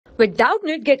With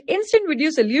Doubtnut, get instant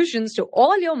video solutions to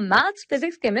all your maths,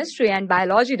 physics, chemistry, and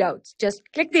biology doubts. Just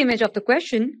click the image of the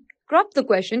question, crop the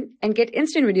question, and get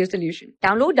instant video solution.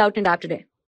 Download Doubtnut app today.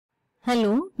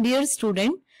 Hello, dear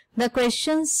student. The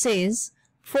question says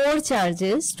 4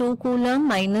 charges, 2 coulomb,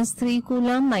 minus 3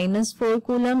 coulomb, minus 4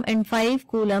 coulomb, and 5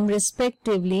 coulomb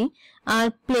respectively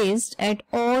are placed at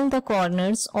all the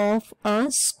corners of a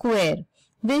square.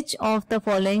 Which of the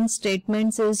following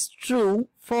statements is true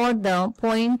for the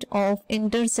point of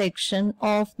intersection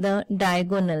of the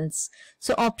diagonals?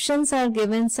 So options are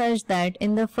given such that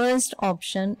in the first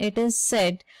option it is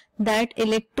said that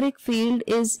electric field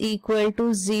is equal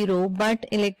to 0 but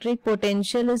electric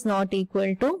potential is not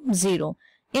equal to 0.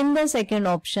 In the second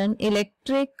option,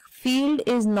 electric field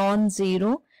is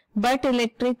non-zero but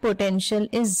electric potential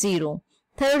is 0.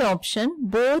 Third option,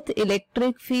 both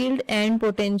electric field and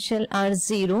potential are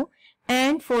 0.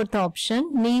 And fourth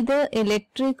option, neither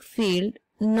electric field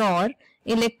nor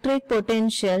electric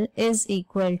potential is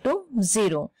equal to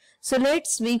 0. So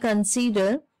we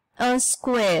consider a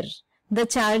square. The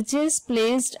charges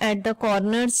placed at the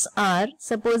corners are,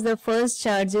 suppose the first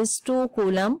charge is 2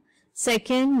 coulomb,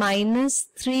 second minus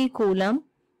 3 coulomb,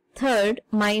 third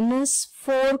minus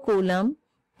 4 coulomb,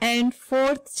 and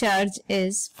fourth charge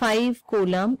is 5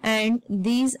 coulomb, and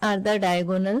these are the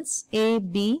diagonals. A,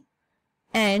 B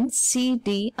and C,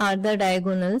 D are the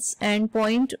diagonals, and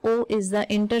point O is the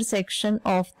intersection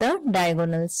of the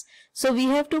diagonals. So we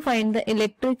have to find the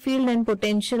electric field and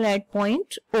potential at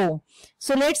point O.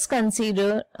 So let's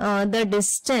consider the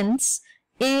distance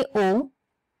AO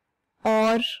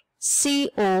or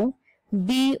CO,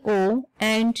 BO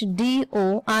and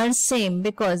DO are same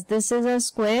because this is a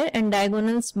square and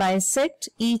diagonals bisect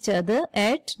each other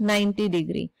at 90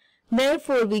 degree.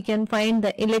 Therefore, we can find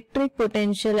the electric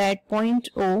potential at point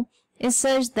O is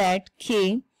such that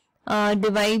K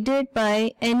divided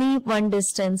by any one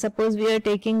distance. Suppose we are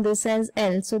taking this as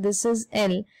L, so this is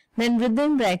L. Then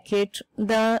within bracket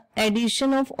the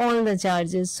addition of all the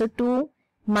charges. So 2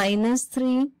 minus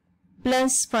 3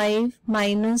 plus 5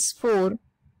 minus 4.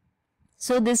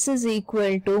 So this is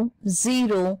equal to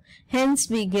 0. Hence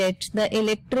we get the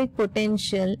electric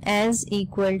potential as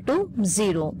equal to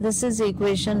 0. This is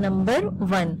equation number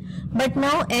 1. But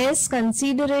now as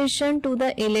consideration to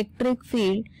the electric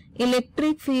field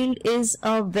is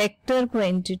a vector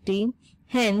quantity.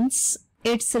 Hence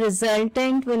its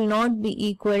resultant will not be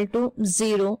equal to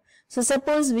 0. So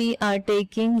suppose we are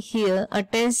taking here a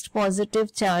test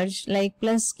positive charge like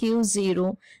plus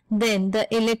Q0, then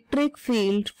the electric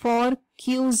field for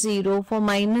Q0 for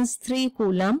minus 3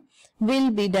 coulomb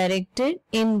will be directed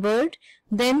inward,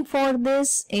 then for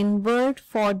this inward,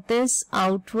 for this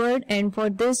outward, and for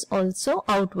this also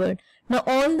outward. Now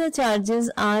all the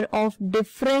charges are of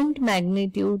different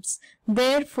magnitudes.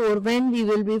 Therefore, when we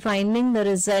will be finding the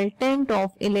resultant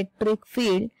of electric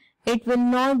field, it will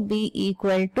not be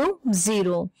equal to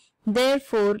 0.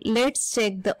 Therefore, let's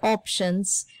check the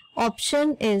options.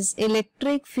 Option is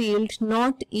electric field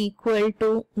not equal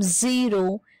to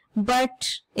 0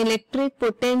 but electric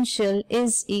potential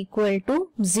is equal to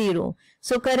 0.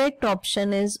 So correct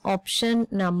option is option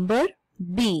number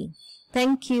B.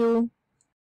 Thank you.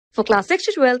 For class 6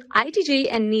 to 12, IIT JEE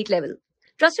and NEET level.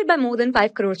 Trusted by more than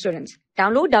 5 crore students.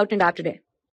 Download Doubtnut app today.